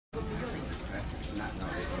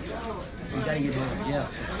You gotta get one with Jeff,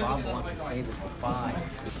 because Bob wants to save it for 5.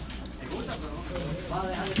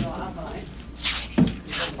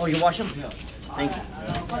 Oh, you wash them? Thank you.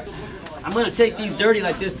 I'm gonna take these dirty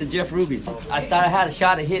like this to Jeff Ruby's. I thought I had a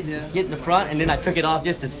shot at hitting the front, and then I took it off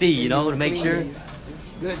just to see, you know, to make sure.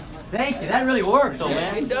 Good. Thank you. That really worked, though,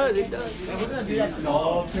 man. It does. It does. Man, we're gonna do that to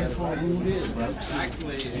all.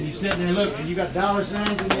 Exactly. And you sitting there looking. You got dollar signs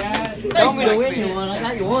in your eyes. Tell me to win you one. I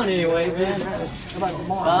got you one anyway, man.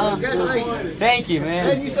 Thank you, man.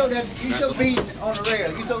 Hey, you sold that. You sold beef on the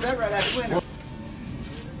rail. You sold that right out the window.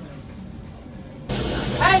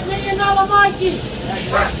 $8 million Mikey!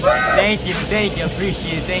 Thank you,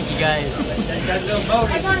 appreciate it, thank you guys. That little boat.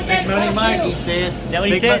 Big Money Mikey said. Is that what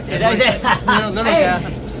he said? Is that what he said? Little guy.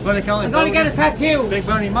 What do they call him? I'm gonna get a tattoo. Big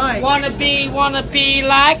Money Mike. Wanna be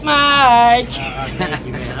like Mike. Thank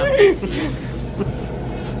you, man.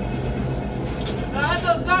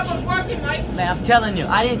 Those goggles working, Mike. Man, I'm telling you,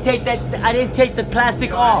 I didn't take the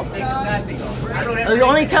plastic off. Take the plastic off. The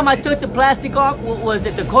only time I took the plastic off was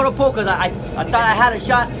at the Cotopo, because I thought I had a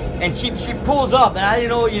shot, and she pulls up, and I didn't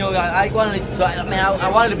know, you know, I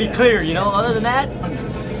wanted to be clear, you know. Other than that,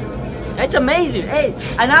 it's amazing. Hey,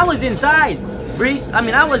 and I was inside, Breeze. I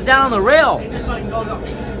mean, I was down on the rail.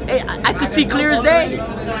 Hey, I could see clear as day.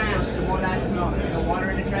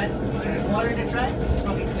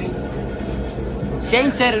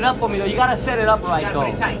 Jane set it up for me though. You gotta set it up right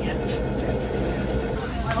though.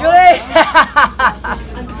 Julie!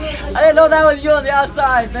 I didn't know that was you on the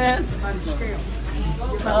outside, man.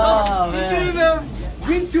 Oh, man. Did you even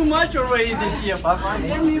win too much already this year, Papa?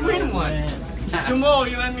 Let me win one. Tomorrow,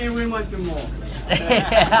 you let me win one tomorrow.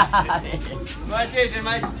 Congratulations,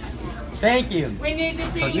 Mike. Thank you. We need to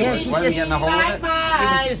be Yeah, she just like Mike. it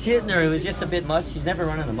was just hitting her. It was just a bit much. She's never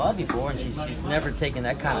run in the mud before, and she's never taken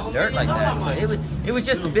that kind of dirt like that. So it was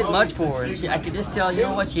just a bit much for her. And I could just tell, you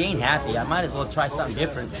know what, she ain't happy. I might as well try something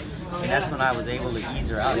different. And that's when I was able to ease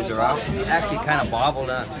her out. Actually kind of bobbled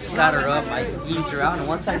her, got her up. I eased her out, and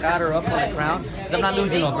once I got her up on the ground, because I'm not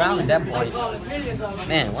losing no ground at that point.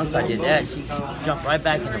 Man, once I did that, she jumped right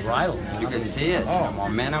back in the bridle. You could see it. The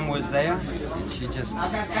momentum was there, and she just.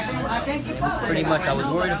 It was pretty much. I was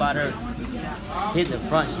worried about her hitting the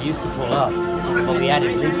front. She used to pull up, but we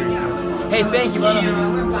added blinkers. Hey, thank you, brother.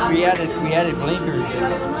 We added blinkers.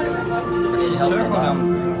 She circled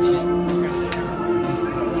them.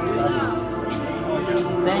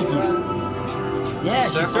 Thank you. Yeah,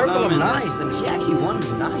 she circled them nice. I mean, she actually won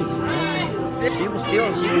them nice, man. She was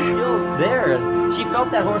still there. She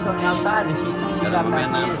felt that horse on the outside, and she got back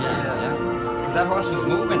in. Yeah. Because that horse was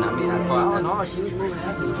moving. I mean, I thought. Oh no, she was moving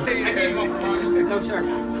happy. No, sir.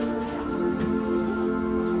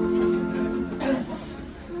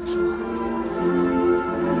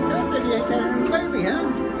 Baby, huh?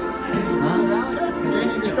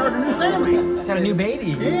 They start a new family. Got a new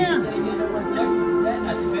baby. Yeah.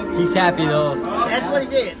 He's happy though. That's what he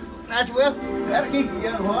did. That's well. That'll keep you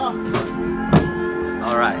young a while.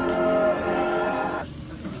 All right.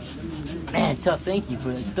 Man, tough. Thank you for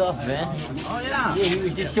that stuff, man. Oh yeah. Yeah, he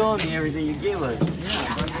was just showing me everything you gave us.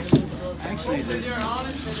 Yeah. Actually, there.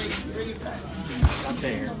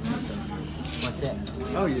 What's that?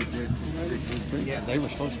 Oh, yeah, they were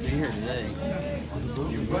supposed to be here today.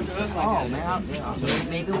 Oh man,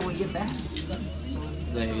 maybe when we get back.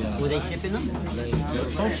 Were they shipping them? They're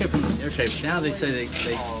supposed to ship them. They're shipping. Now they say they're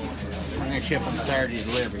going to ship them Saturday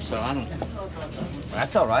delivery. So I don't. Well,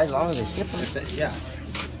 that's all right, as long as they ship them. Yeah.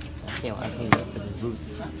 I can't look for his boots.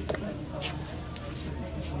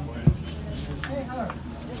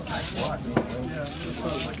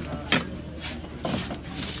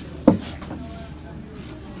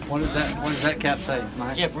 What does that cap say,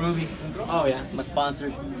 Mike? Jeff Ruby. Oh yeah. My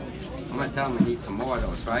sponsor. I'm gonna tell him I need some more of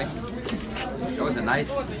those, right? Those are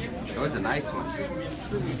nice ones.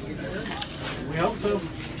 We hope so.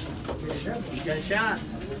 You got a shot.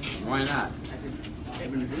 Why not?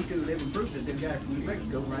 Living proof that them guys from New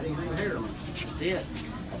Mexico right in the hair on. That's it.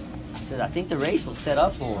 I said, I think the race will set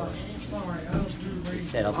up for her.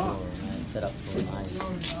 Set up for her, man. Set up for her.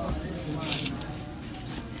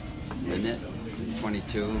 Isn't it?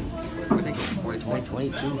 22. What did they get? 46.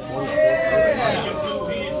 22, 44.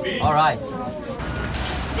 All right.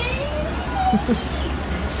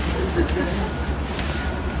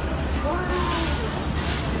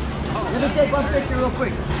 Let me take one picture real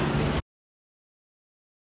quick.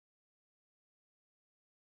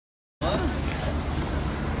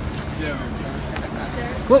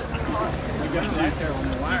 What? You got right there on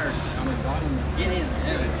the wire. Get in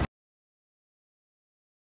there.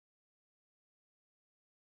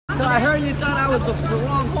 I heard you thought I was the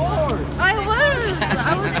wrong horse.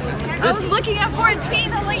 I was looking at 4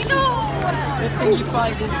 14. I'm like, no. Good thing you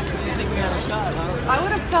probably didn't think we had a shot, huh? I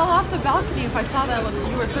would have fell off the balcony if I saw that when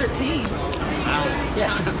you were 13.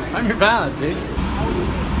 Yeah. I'm your valid, dude.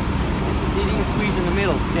 See, you can squeeze in the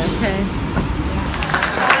middle. See what I'm saying?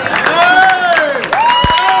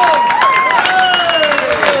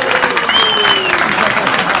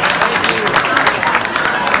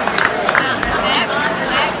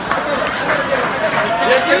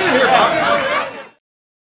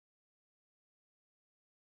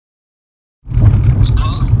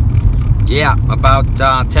 Yeah,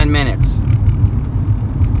 about 10 minutes.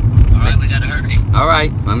 Alright, we gotta hurry. All right,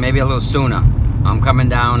 well, maybe a little sooner. I'm coming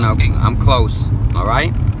down. Okay. I'm close. All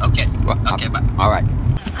right? Okay. Well, Okay, bye. All right.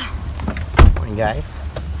 Morning, guys.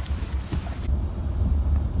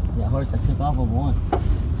 That horse I took off of won.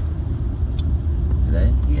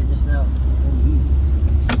 Today? Yeah, just now. Very easy.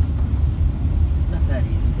 Not that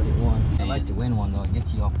easy, but it won. I like to win one though. It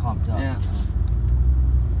gets you all pumped up. Yeah.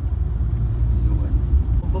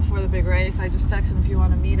 Before the big race, I just texted him if you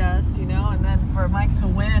want to meet us, you know, and then for Mike to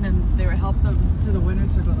win and they were helped up to the winner's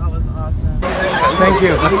circle, that was awesome. Thank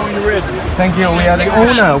you. Thank you. We are the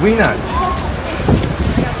winner.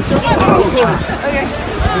 Okay.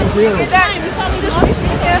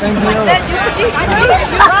 Thank you.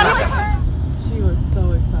 She was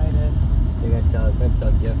so excited. So you gotta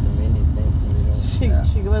tell Jeff and Mindy thank you.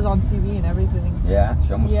 She was on TV and everything. Yeah,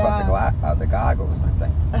 she almost Yeah. got the goggles, I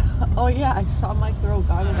think. Oh yeah, I saw Mike throw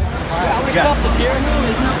goggles. All this stuff is here.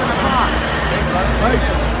 There's nothing to buy.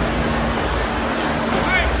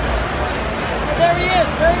 There he is.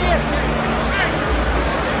 There he is.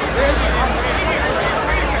 Where is he?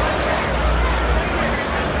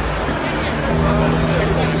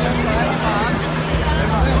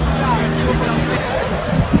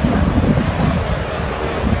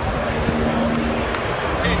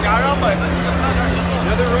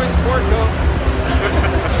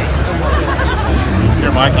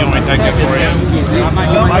 Here, Mike, you want me to take it for you? You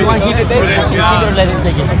want to keep it, baby? You keep it or let him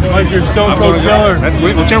take it? Mike, you're Stone Cold Killer.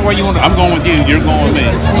 Whichever way you want to. I'm going with you. You're going with me.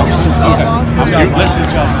 Okay. Listen,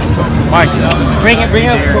 Mike. Bring it.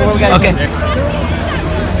 Okay.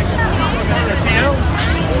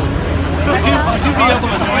 Would you be able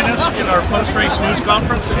to join us in our post-race news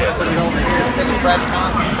conference?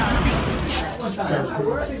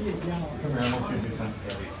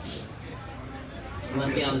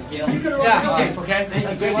 Let's get on the scale. Yeah. Be safe, okay?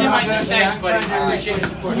 Thanks, buddy. I appreciate your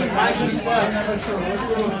support.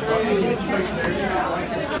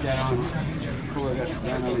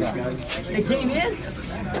 They came in?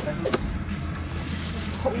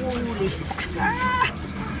 Holy.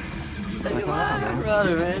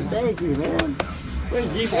 Brother, man. Thank you, man.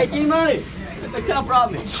 Where's G? Hey, G-Money. Look how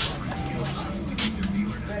brought me.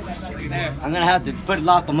 I'm gonna have to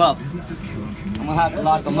lock them up. I'm gonna have to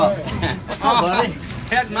lock them up. What's up, buddy?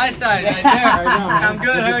 That's my side right there. I'm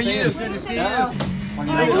good. How are you? Good to see you. How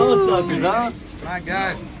you doing, suckers, huh? My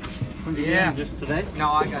God. Yeah. Just today? No,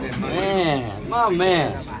 I got it. Man, my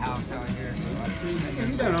man. My house out here.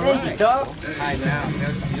 Thank you, dog. Hi, now.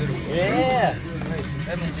 That's beautiful. Yeah.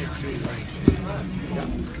 Let me just see.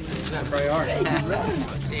 It's not priority.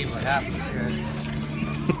 Let's see what happens here.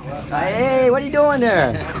 Hey, what are you doing there?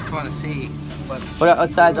 I just want to see. What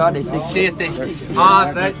size are they? 6? See if they.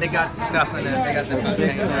 They got stuff in there. They got the.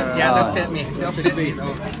 Yeah, they'll fit me. They'll fit me.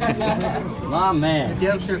 My man.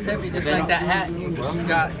 They'll sure fit me just like that hat you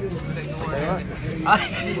got. I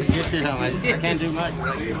can't do much. I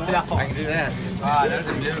can do that. That's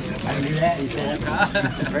beautiful. I can do that, you said.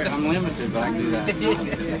 I'm limited, but I can do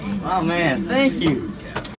that. Oh man, thank you.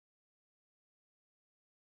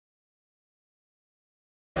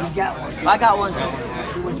 You got one. I got one.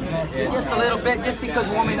 Just a little bit, just because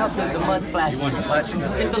warming up the mud splash.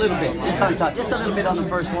 Just a little bit, just on top. Just a little bit on the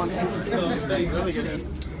first one.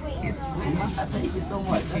 Thank you so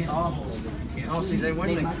much. That's awesome. Oh, see, they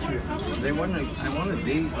wouldn't. I wanted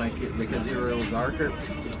these like because they were a little darker,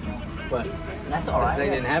 but that's all right. They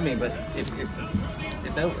didn't have me, but if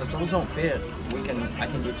those don't fit, I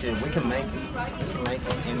can get you. We can make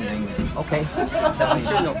anything. Okay. I'm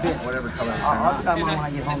sure they'll fit whatever color. I'll try mine when I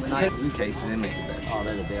get home tonight. In case they make the best. Oh,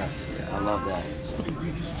 they're the best. I love that.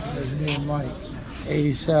 There's me and Mike.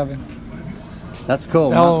 87. That's cool.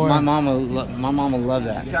 Delaware. My mom will love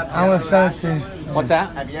that. I'm a 17. What's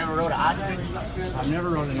that? Have you ever rode an ostrich? I've never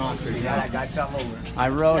rode an ostrich. Yeah, I got something over. I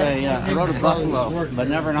rode a buffalo, but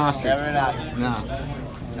never an ostrich. Never an ostrich. No.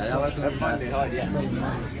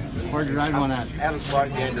 Where'd you ride one at? Adams Park,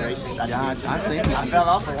 the end racing. Yeah, I've seen it. I fell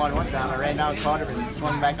off for one time. I ran down, caught him, and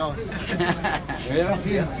swung back on.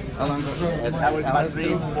 Really? How long ago? That was about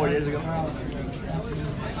 3-4 years ago.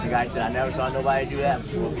 The guy said, I never saw nobody do that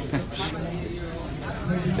before.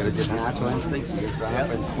 It was just natural instinct. You just ran up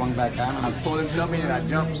and swung back on I him. pulled him to me and I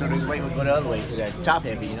jumped, so his weight would go the other way. He got top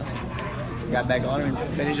heavy, you know. Got back on him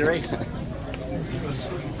and finished the race.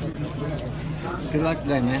 Good luck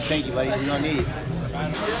today, man. Thank you, buddy. You're gonna need it.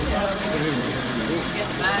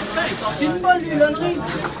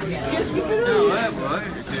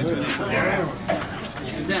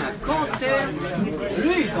 C'était un compteur.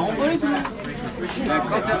 Lui, il t'a envolé tout. Un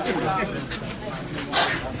compteur.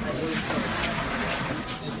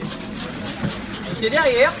 T'es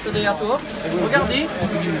derrière, t'es derrière toi. Regardez.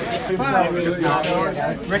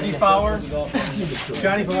 Ricky Fowler,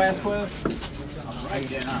 Johnny Velasquez. How you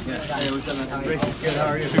doing? Good, how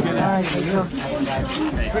are you?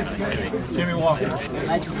 Jimmy Walker.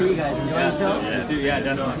 Nice to see you guys. Enjoy yourself? Yeah,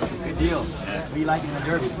 definitely. Good deal. What do you like in the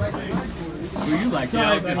Derby? Who you like? I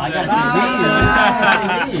got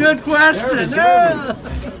some Good question.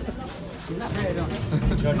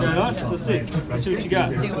 Let's see. Let's see what you got.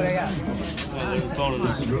 See what I got.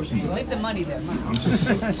 Leave the money there.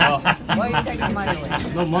 Why are you taking the money away?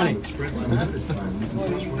 No money. Well,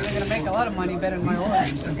 you're going to make a lot of money betting my horse.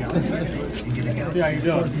 See how you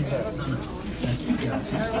doing.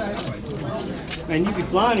 Man, you'd be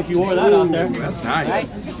flying if you wore that out there. That's nice. Right?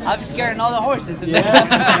 I'll be scaring all the horses. Yeah.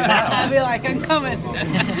 I'll be like, I'm coming.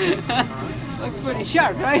 Looks pretty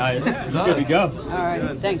sharp, right? Good to go. All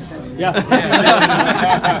right, thanks. Yeah.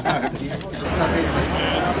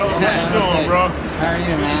 How you doing, bro? How are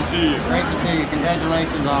you, man? See you. Great to see you.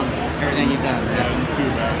 Congratulations on everything you've done. Yeah, you too,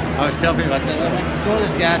 man. I was telling people, I said, I went to school with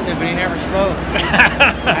this guy, I said, but he never spoke.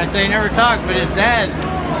 I'd say he never talked, but his dad,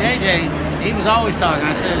 JJ, he was always talking.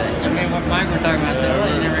 I said, to me, what Mike was talking about, I said, well,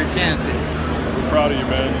 you never had a chance. But We're proud of you,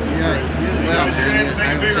 man. well, You're going to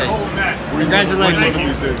take a bigger hole than that.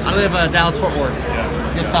 congratulations. Thank you. I live Dallas Fort Worth,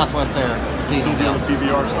 just southwest there. Some kind of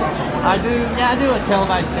PBR stuff. I do a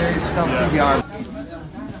televised series called CBR.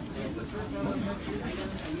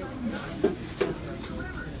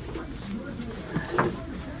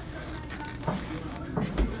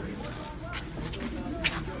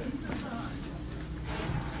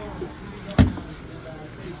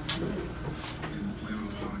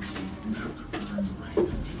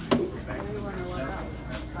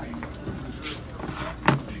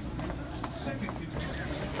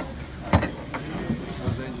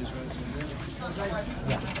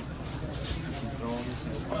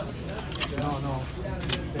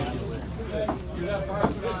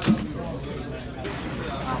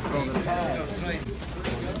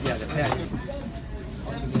 Yeah, the pad.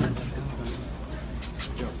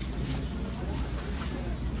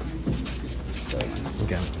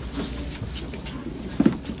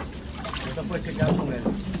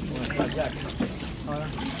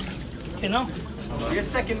 You know? You're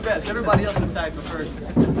second best. Everybody else is tied for first.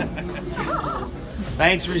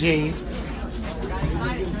 Thanks, Regine.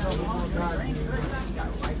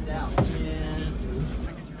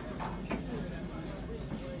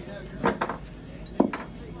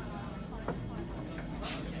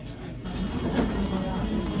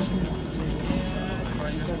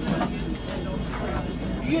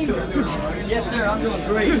 Yes, sir. I'm doing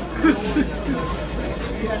great.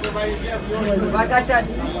 I got that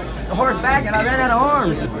horse back and I ran out of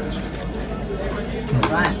arms.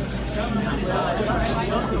 Right.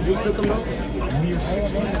 You took them though?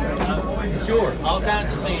 Sure. All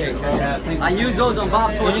kinds of scenes. I use those on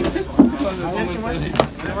Bob's horse. You can pick one.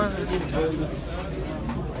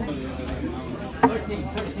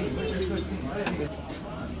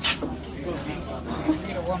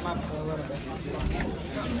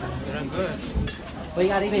 We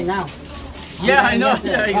got even now. Yeah, I know.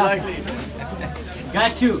 Yeah, exactly.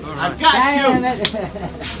 Got you. I got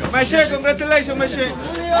you. you. My share, congratulations, my share.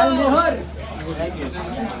 Al mejor.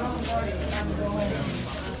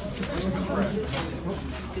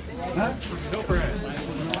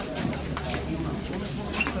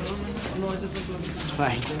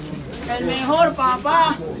 El mejor,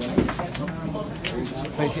 papá.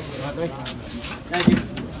 Thank you.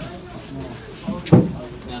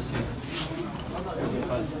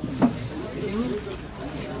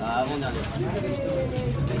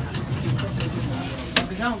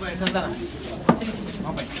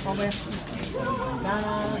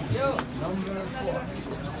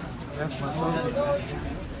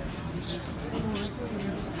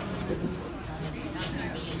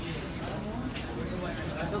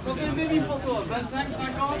 Ça sont des bébés pour toi, 25,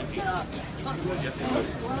 50.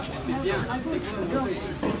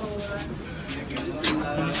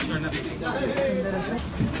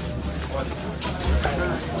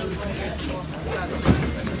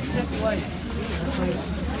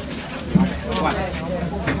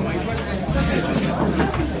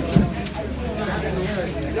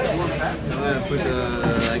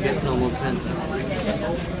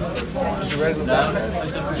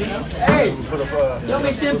 Hey, you'll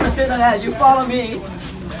make 10% of that. You follow me,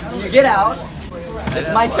 and you get out. It's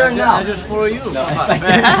my turn now. I just follow you.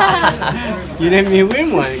 You let me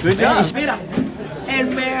win one. Good job. Mira, el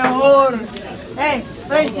mejor. Hey,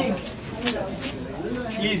 Frenchy.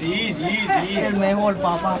 Easy. El mejor,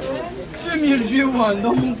 papá.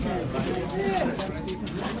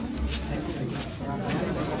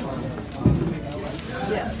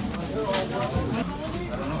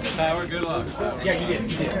 Tyler, good luck. Yeah, you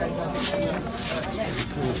did.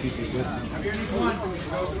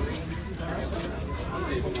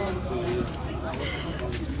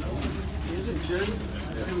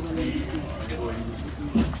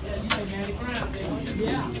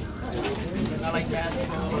 I like that.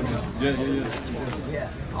 Yeah.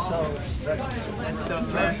 So, that stuff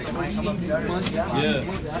first, it might come up months.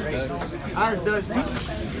 Yeah. Ours does too.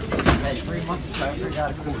 Hey, 3 months ago, I figured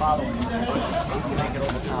out a cool following. Make it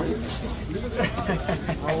over top.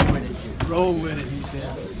 Roll with it, he said.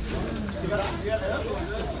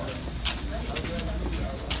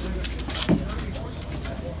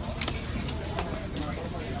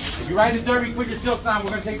 If you ride the derby, put your silks on.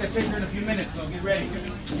 We're going to take that picture in a few minutes, so get ready.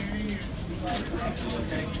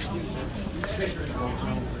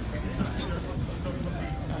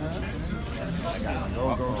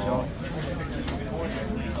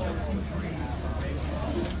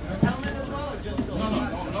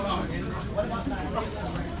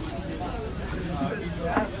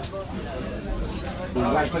 You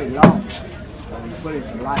gotta put it long. When you put it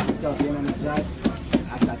to lock it up in on the side,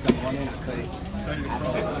 after I tuck one in, I cut it.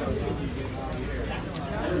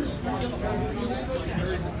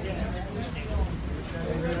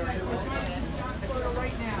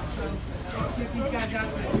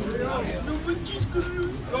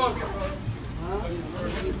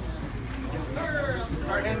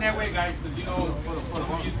 Start heading that way, guys, because you know,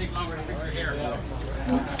 you take longer to fix your hair.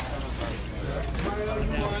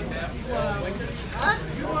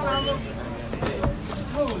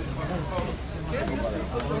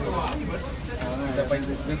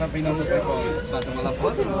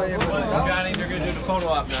 Johnny, they're going to do the photo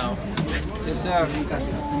op now. Yes, sir.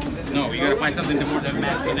 No, you got to find something to more than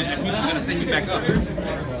match. And then who's going to send you back up?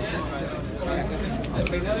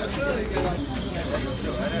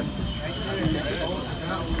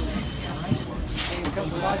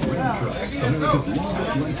 Trucks, America's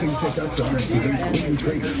longest lasting pickups are giving Queen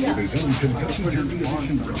Trader with his own Kentucky Derby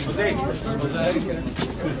Edition.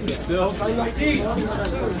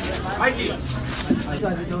 Mikey!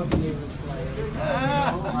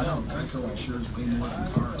 Geico insures way more than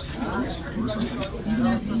cars.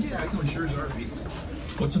 Geico insures RVs.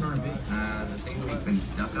 What's an RV? The thing we've been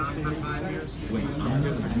stuck on for 5 years. Wait,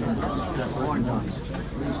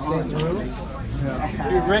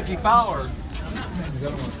 You're Ricky Fowler.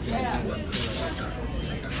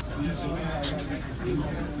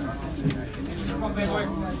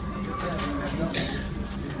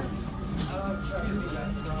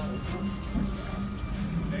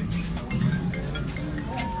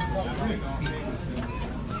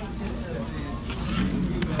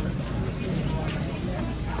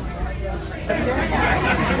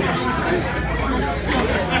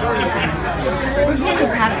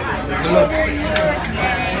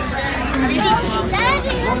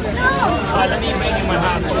 Let me make my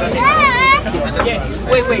hot. Yeah.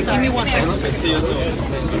 Wait, give me 1 second. See you soon.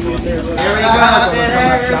 Here we go.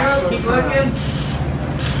 There. Keep looking.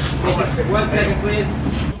 1 second, please.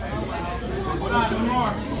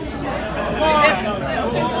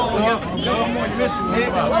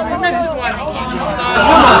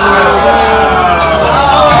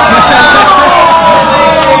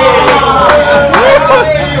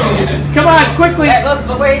 Come on, quickly. Hey, look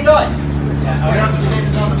what are you doing?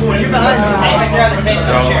 You're behind me. Hey, they're on the table.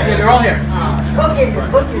 Yeah, they're all here. Come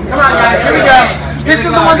on, guys, here we go. This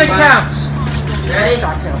is the one that counts. Ready?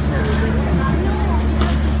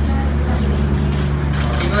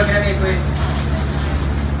 Keep looking at me, please.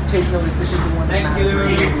 Take note that this is the one that Thank you.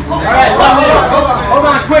 All right, hold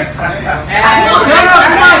on, quick. No,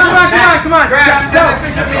 come on. Send a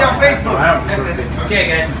picture of me on Facebook. Okay,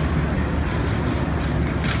 guys.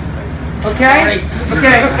 Okay.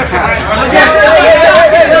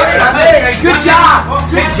 Good job.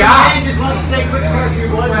 I just want to say a quick word for your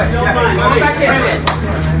boys, if you don't mind. Go back in.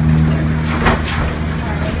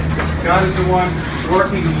 God is the one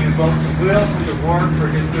working in you both the will and the work for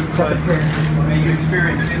His good pleasure. May you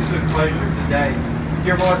experience His good pleasure today.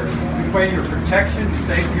 Dear Lord, we pray your protection and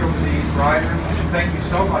safety over these riders. Thank you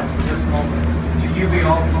so much for this moment. To you be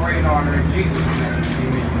all glory and honor in Jesus' name.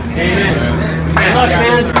 Amen. Good luck,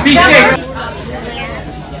 man. Be safe.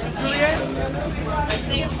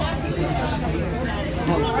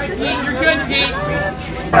 Pete.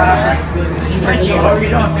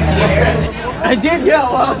 I did,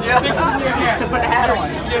 yeah. Well, yeah. To put a hat on.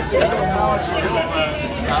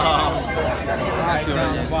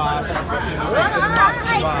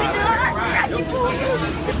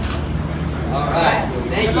 All right.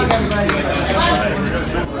 Thank you.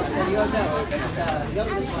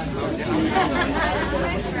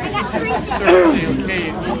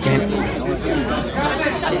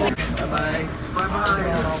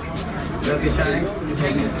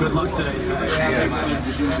 Good luck today.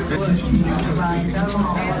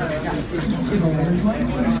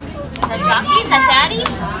 Jockey, is that Daddy?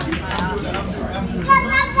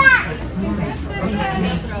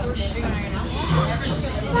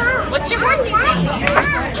 What's your horse's name?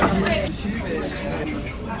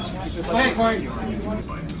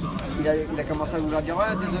 Il a commencé à vouloir dire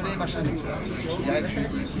ouais désolé machin. Direct je lui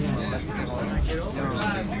dis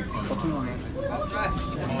pour tout le monde.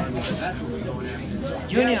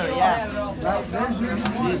 Junior, yeah.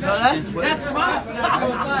 You saw that?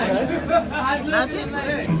 Nothing.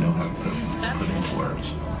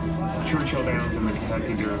 Churchill Downs and the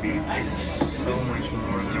Kentucky Derby, it's so much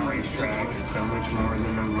more than a racetrack, it's so much more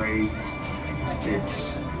than a race,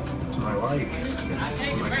 it's my life, it's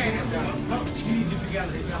my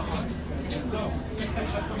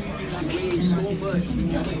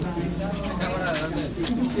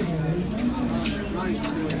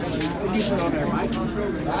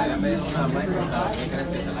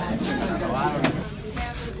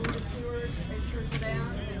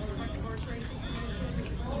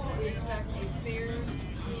We expect a fair,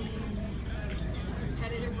 clean,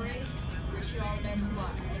 competitive race. Wish you all the best of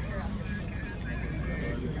luck. Take care of it.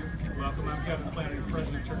 Welcome, I'm Kevin Flannery,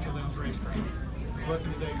 President of Churchill Downs Racetrack.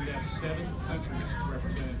 Working today, we have 7 countries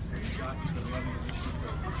represented jockeys that run the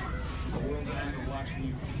The world's eyes are watching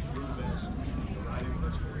you. You're the best. You're riding the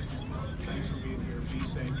best horses. Thanks for being here. Be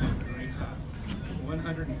safe. Have a great time.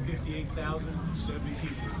 158,070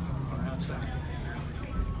 people are outside.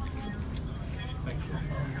 Thank you.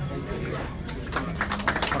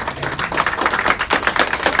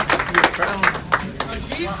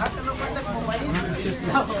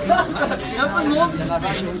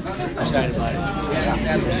 Excited about it. Yeah,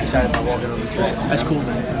 I'm just excited about walking on the track. That's cool,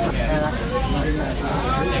 man.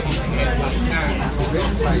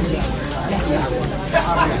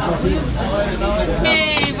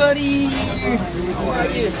 Hey, buddy. How are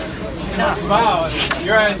you? Wow,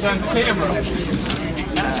 you're on camera.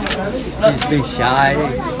 He's been shy.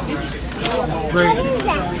 Great.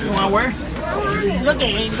 You want to wear? Look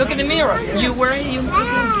at the mirror. You wearing? You?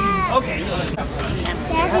 Okay.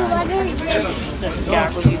 Daddy, what is this? That's a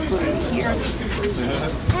goggle you put in here.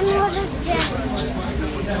 And what is this?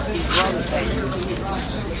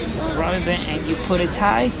 Rubber band, and you put a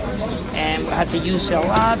tie, and I have to use it a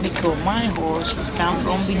lot because my horse is coming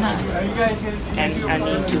from behind, and I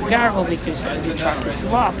need to gargle because the track is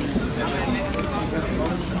sloppy,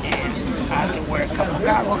 and I have to wear a couple of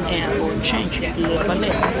goggles and we'll change it little by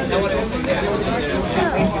little.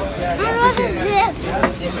 And what is this?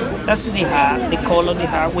 That's the hat, the color of the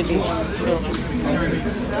hat with the silvers.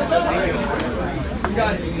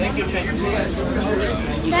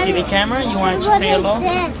 You see the camera? You want to say hello?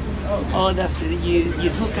 Oh, that's it. You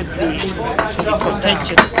hook at the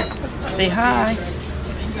protection. Say hi.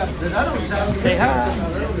 Say hi.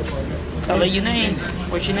 Tell her your name.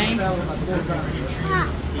 What's your name?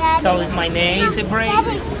 Tell her my name is Brady.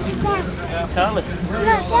 Tell it.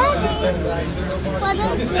 What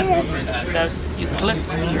is this? That's you clip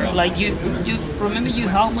like you remember you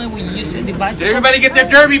helmet when you used to the bicycle? Did everybody get their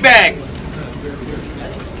derby bag?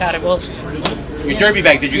 Got it, Wilson. Your derby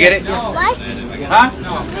bag, did you get it? What? Huh?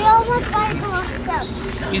 We almost gotta go outside.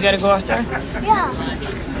 You gotta go outside? Yeah.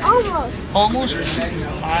 Almost. Almost?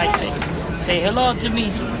 I say. Say hello to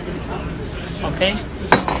me. Okay?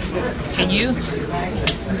 Can you?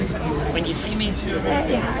 When you see me, say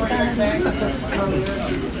hey.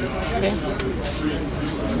 Okay?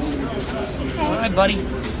 Alright, buddy.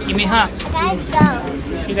 Give me a hug.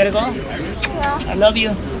 You gotta go? Yeah. I love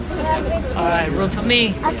you. Alright, root for me.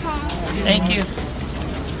 Okay. Thank you.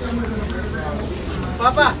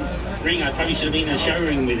 Papa. Ring, I probably should have been in the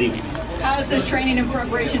showroom with him. How's this training and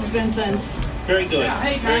preparations, Vincent? Very good.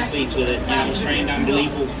 Very pleased with it. You know, he's trained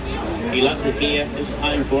unbelievable. He loves it here. This is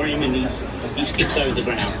home for him, and he skips over the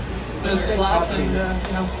ground. Does a slap, and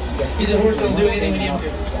he's a horse that'll do anything we need him to.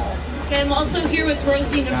 Okay, I'm also here with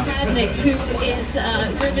Rosie Napadnik, who is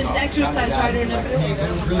Griffins exercise rider.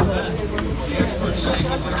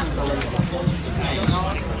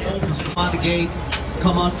 On the gate,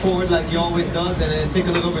 come out forward like he always does and then take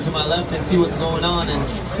a look over to my left and see what's going on and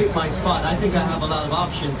pick my spot. I think I have a lot of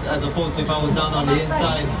options as opposed to if I was down on the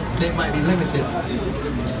inside, they might be limited.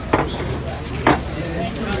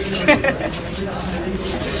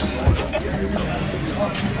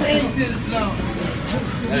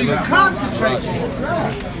 Concentrate.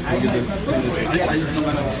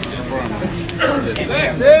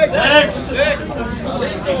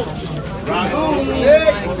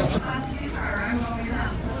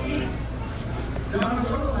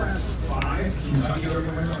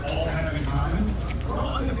 All have in common.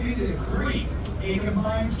 Undefeated in 3. A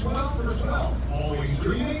combined 12 for 12. Always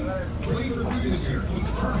dreaming. Believe the this year. He's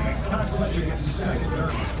perfect. Time collection is his second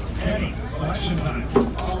derby. Kenny, selection time.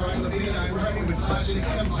 All right, Levine, I'm ready with Classic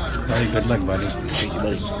Empire. Hey, good luck, buddy. Thank you,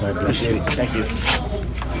 buddy. God bless you. Thank you.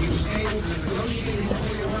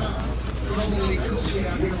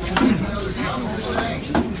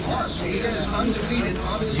 Plus, he is undefeated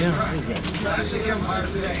on his track. Classic Empire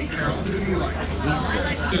today. Carol, who do you like?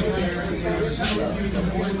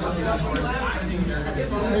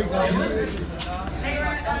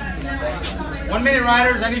 1 minute,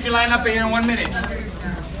 riders. I need you to line up here in 1 minute.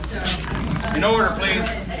 In order, please.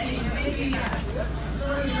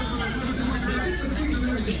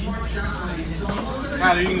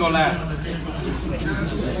 Tyler, you can go last.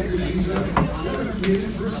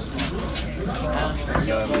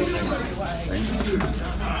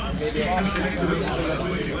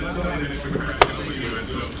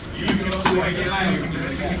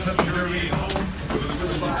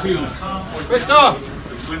 Christoph!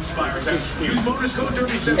 Use bonus code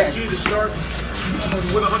Derby 17 to start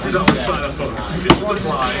with $100 sign-up bonus. Just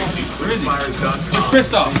apply. TwinSpires.com.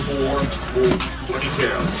 Christoph! For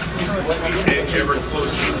details. Edge ever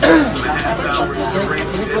closer. 2.5 hours to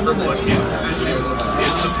race number 1 in position in the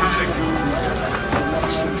paddock.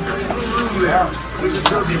 There's no room there. There's a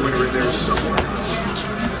Derby winner in there somewhere.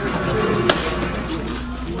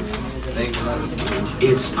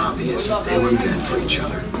 It's obvious they were meant for each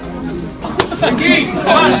other.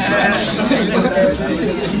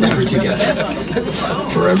 Never together.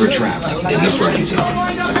 Forever trapped in the friend zone.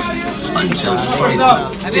 Until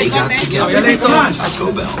finally they got together at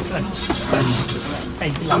Taco Bell.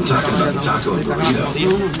 I'm talking about the taco and burrito.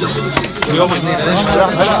 Double the season.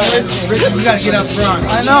 You gotta get up front.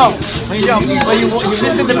 I know. But you're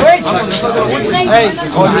missing the break. Hey,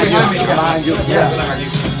 behind you.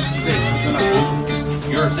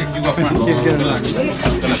 You're 6, you go front.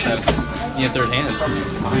 You have third hand.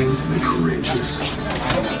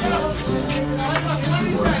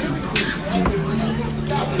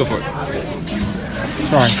 Go for it.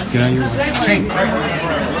 Sorry, get on your way.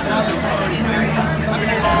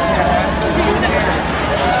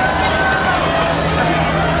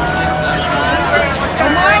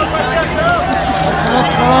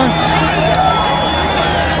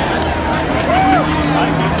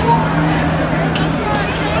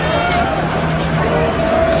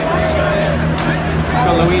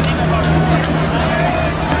 Luis.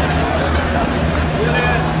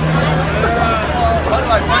 What do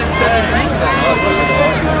I find 17?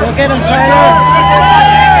 Go get him, Tyler.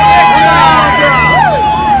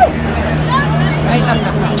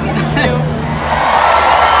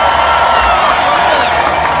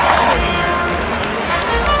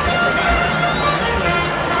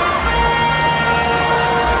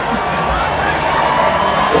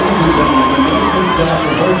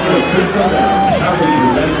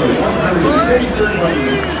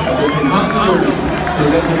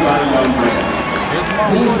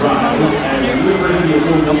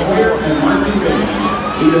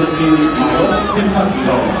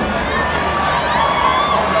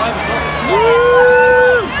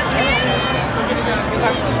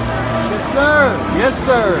 Yes,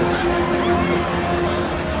 sir.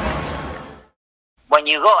 When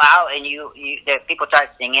you go out and the people start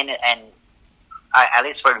singing, and at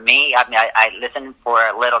least for me, I mean, I listen for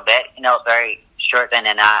a little bit, very short, and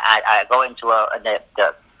then I go into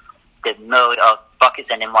the mode of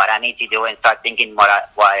focusing on what I need to do and start thinking what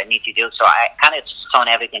I need to do. So I kind of zone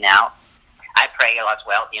everything out. I pray a lot as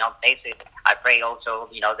well. Basically, I pray also,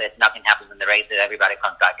 that nothing happens in the race, that everybody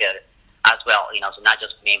comes back good as well. So not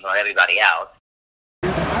just me, but everybody else.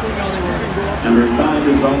 Number 5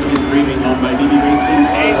 is always dreaming on by BB Racing.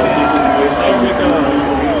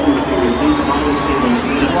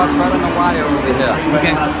 Watch right on the wire over here.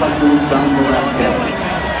 Okay.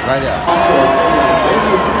 Right there.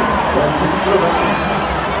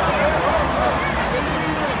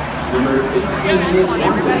 I just want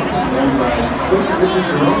everybody to come.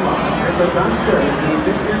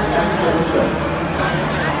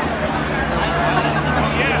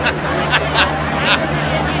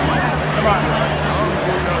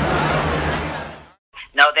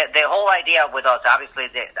 idea with us. Obviously,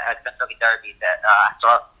 the Kentucky Derby,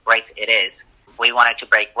 so race it is. We wanted to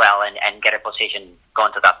break well and get a position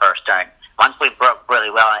going to that first turn. Once we broke really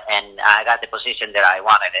well and I got the position that I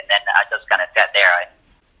wanted, and then I just kind of sat there and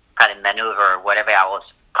kind of maneuver whatever I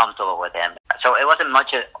was comfortable with him. So it wasn't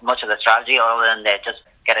much of the strategy other than that just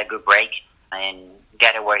get a good break and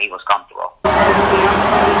get it where he was comfortable.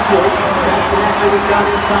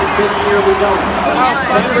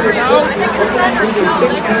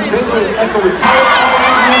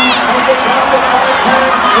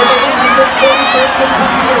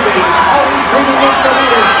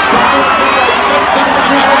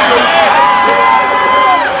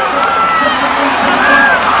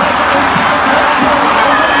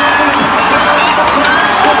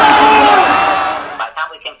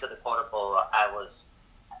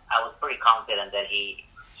 Confident that he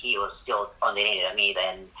was still underneath me.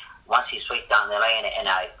 Then once he switched down the lane and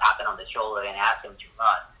I tapped him on the shoulder and asked him to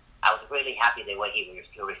run, I was really happy the way he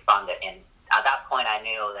responded. And at that point, I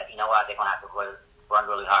knew that, you know what, they're going to have to run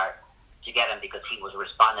really hard to get him because he was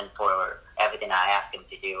responding for everything I asked him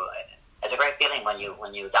to do. It's a great feeling when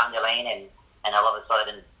you're down the lane and all of a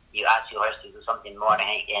sudden you ask your horse to do something more and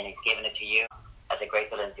it's giving it to you. That's a great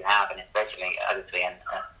feeling to have, and especially obviously and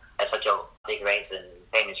at such a big race and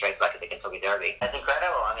famous race like the Kentucky Derby. It's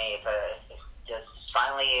incredible. I mean, it's just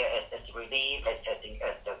finally, it's a relief. It's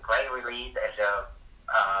a great relief. It's a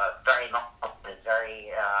very,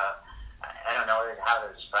 I don't know how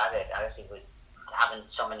to describe it. Obviously, with having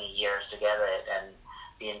so many years together and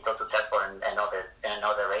being so successful in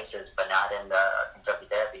other races, but not in the Kentucky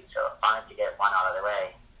Derby. So finally to get one out of the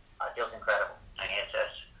way, feels incredible. I mean, it's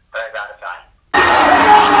just very gratifying.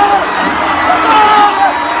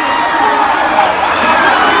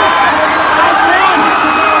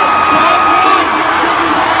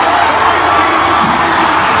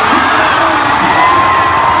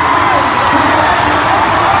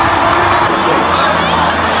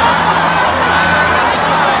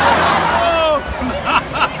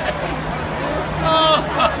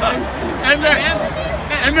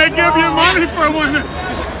 And they give you money for winning.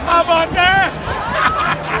 How about that?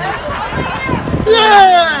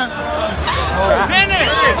 Yeah!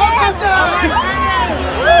 Finish! How about that?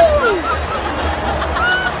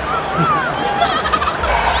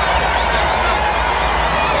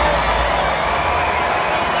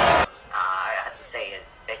 I have to say,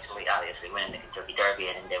 especially obviously winning the Kentucky Derby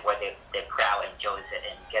and the way the crowd enjoys it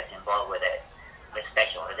and gets involved with it, it's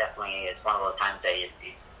special. It definitely is one of those times that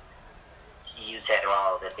you said,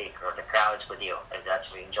 well, the crowd's with you. It's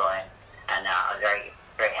actually enjoying, and I'm very,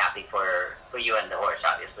 very happy for you and the horse.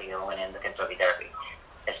 Obviously, you winning the Kentucky Derby,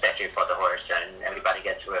 especially for the horse, and everybody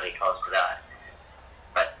gets really close to that.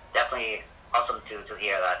 But definitely awesome to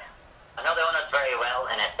hear that. I know the owners very well,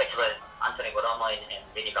 and especially Anthony Guadomo and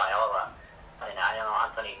Vinny Viola. And I know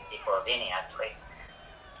Anthony before Vinny actually.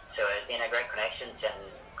 So it's been a great connection and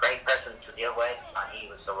great person to deal with. He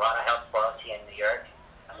was a lot of help for us here in New York.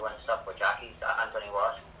 Doing stuff with jockeys, Anthony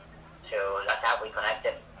was. So that's how we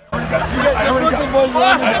connected. I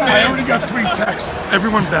already got 3 texts.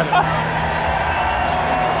 Everyone bet it.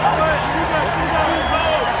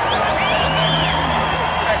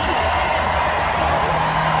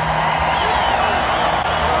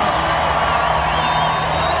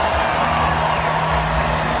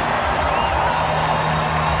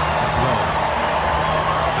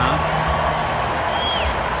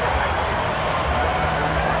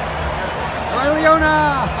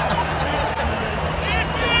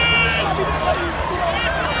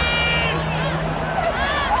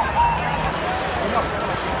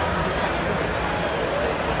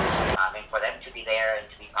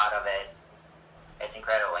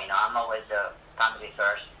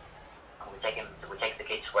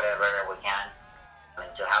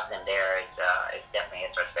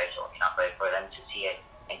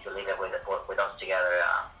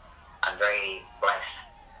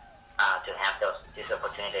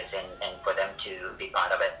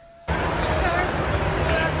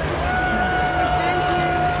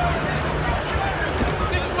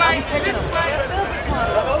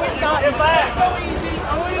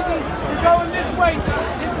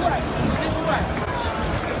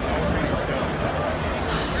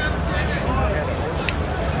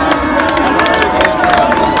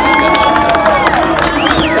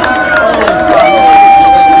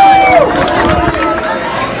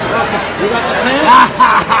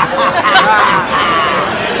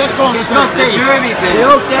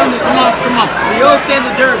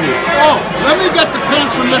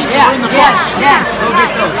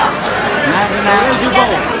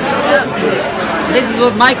 This is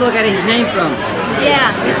what Michael got his name from.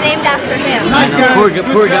 Yeah, he's named after him.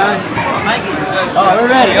 Poor guy. Oh,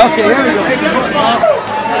 we're ready. Okay, here we go.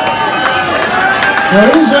 Well,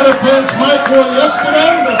 these are the pants Mike wore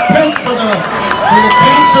yesterday. The paint for the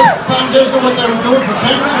Cancer Foundation, what they were doing for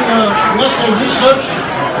cancer yesterday research.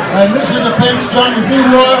 And this is the pants Johnny B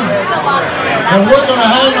wore. And we're going to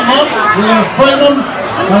hang them up. We're going to frame them.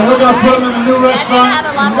 And we're going to put them in the new restaurant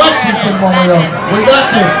in Lexington when we open. We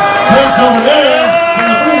got the pants over there in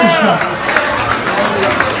the movie shop.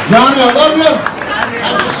 Johnny, I love you.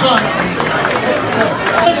 That's your son.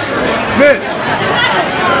 Mitch.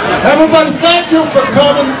 Everybody, thank you for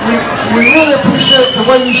coming. We really appreciate the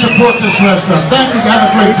way you support this restaurant. Thank you. Have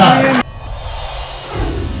a great time.